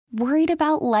Worried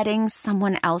about letting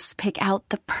someone else pick out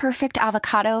the perfect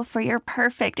avocado for your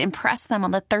perfect impress them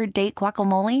on the third date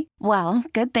guacamole? Well,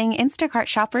 good thing Instacart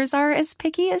shoppers are as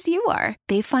picky as you are.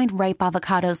 They find ripe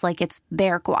avocados like it's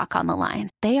their guac on the line.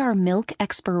 They are milk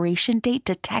expiration date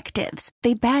detectives.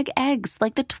 They bag eggs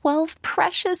like the 12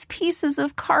 precious pieces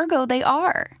of cargo they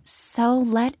are. So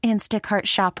let Instacart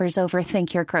shoppers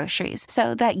overthink your groceries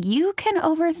so that you can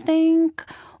overthink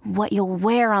what you'll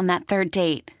wear on that third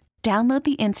date. Download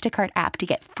the Instacart app to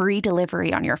get free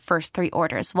delivery on your first 3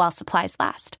 orders while supplies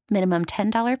last. Minimum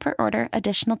 $10 per order.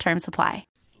 Additional terms apply.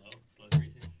 Slow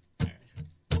breathing.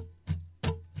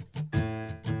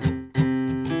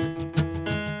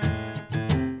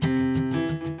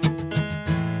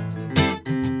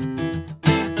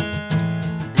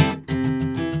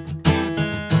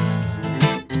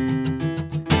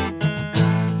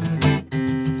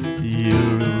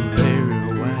 You're a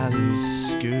very wily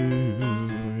skirt.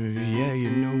 Yeah, you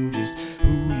know just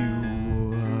who you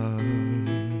are.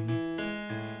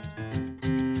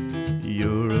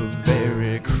 You're a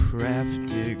very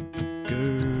crafty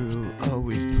girl,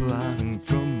 always plotting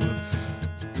from afar.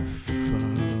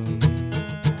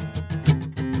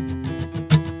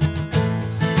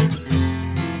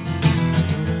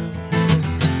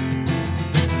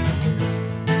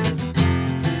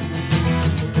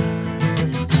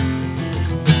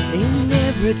 And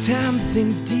every time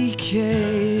things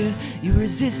decay, you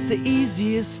resist the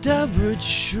easiest of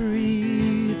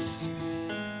retreats.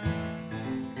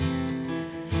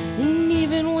 And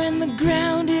even when the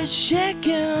ground is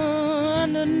shaking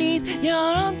underneath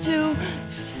your 2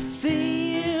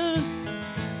 feet,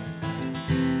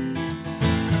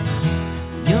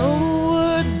 your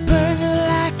words burn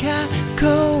like hot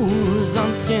coals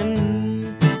on skin.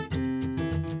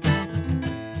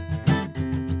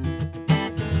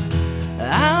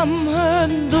 I'm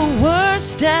hurt the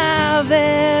worst I've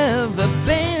ever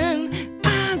been.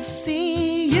 I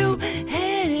see you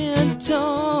heading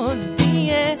towards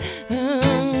the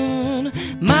end,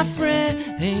 my friend,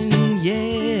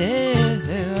 yeah.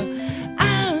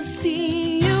 I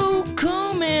see you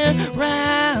coming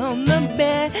round the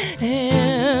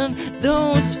bend,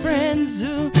 those friends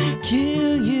who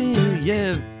kill you,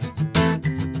 yeah.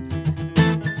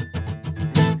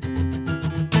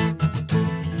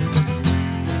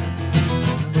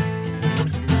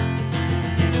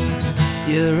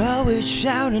 You're always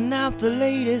shouting out the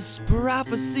latest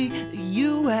prophecy that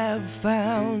you have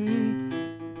found,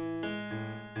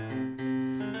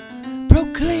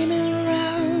 proclaiming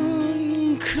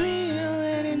round clear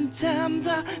that in times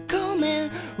are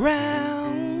coming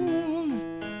round.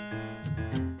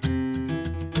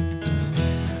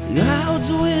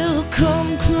 Clouds will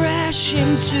come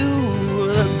crashing to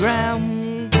the ground.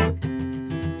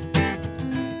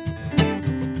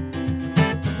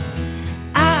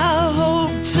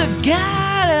 To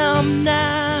God, I'm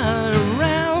not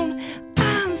around.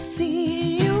 I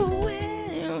see you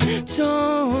heading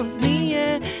towards the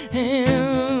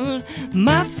end,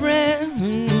 my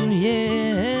friend,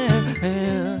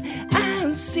 yeah.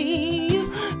 I see you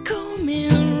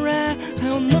coming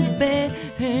round the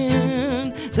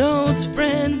bend, those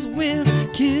friends will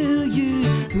kill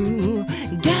you.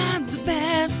 God's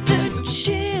bastard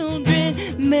children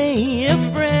made a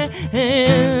friend,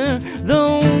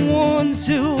 the ones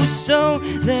who sow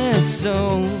their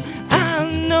soul. I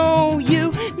know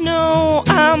you know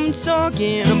I'm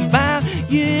talking about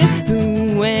you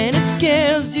when it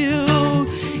scares you,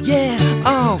 yeah,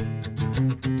 oh.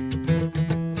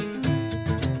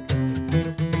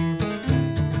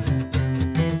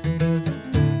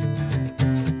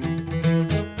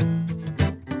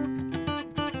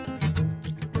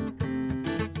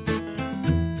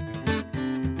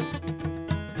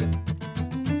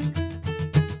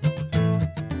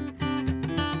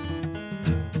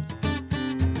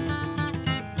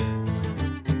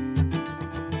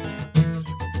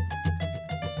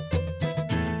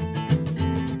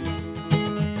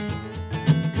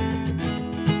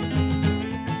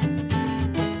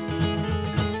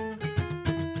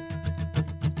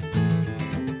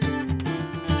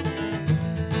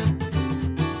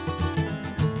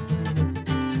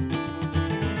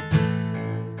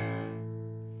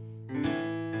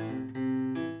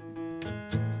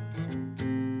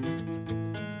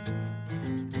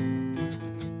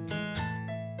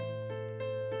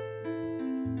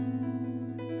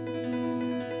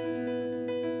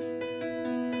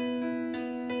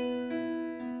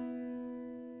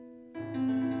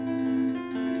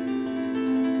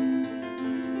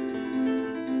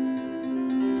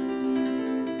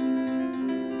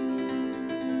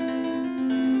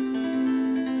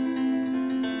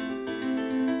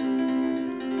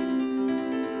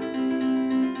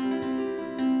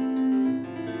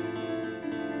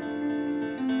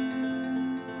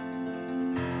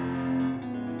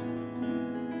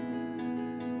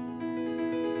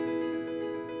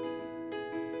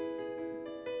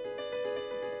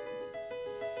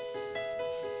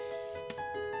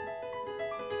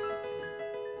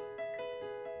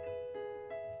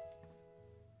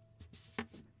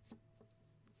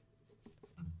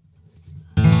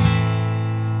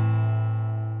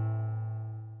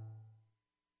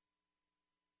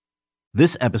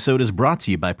 This episode is brought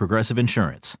to you by Progressive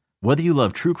Insurance. Whether you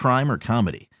love true crime or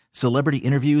comedy, celebrity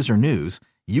interviews or news,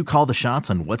 you call the shots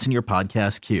on what's in your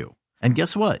podcast queue. And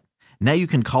guess what? Now you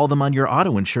can call them on your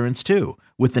auto insurance too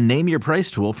with the Name Your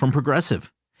Price tool from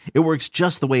Progressive. It works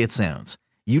just the way it sounds.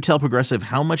 You tell Progressive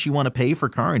how much you want to pay for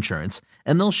car insurance,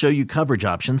 and they'll show you coverage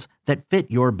options that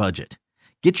fit your budget.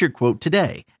 Get your quote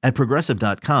today at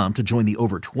Progressive.com to join the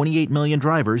over 28 million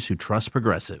drivers who trust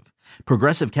Progressive.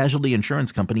 Progressive Casualty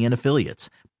Insurance Company and Affiliates.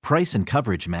 Price and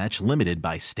coverage match limited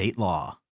by state law.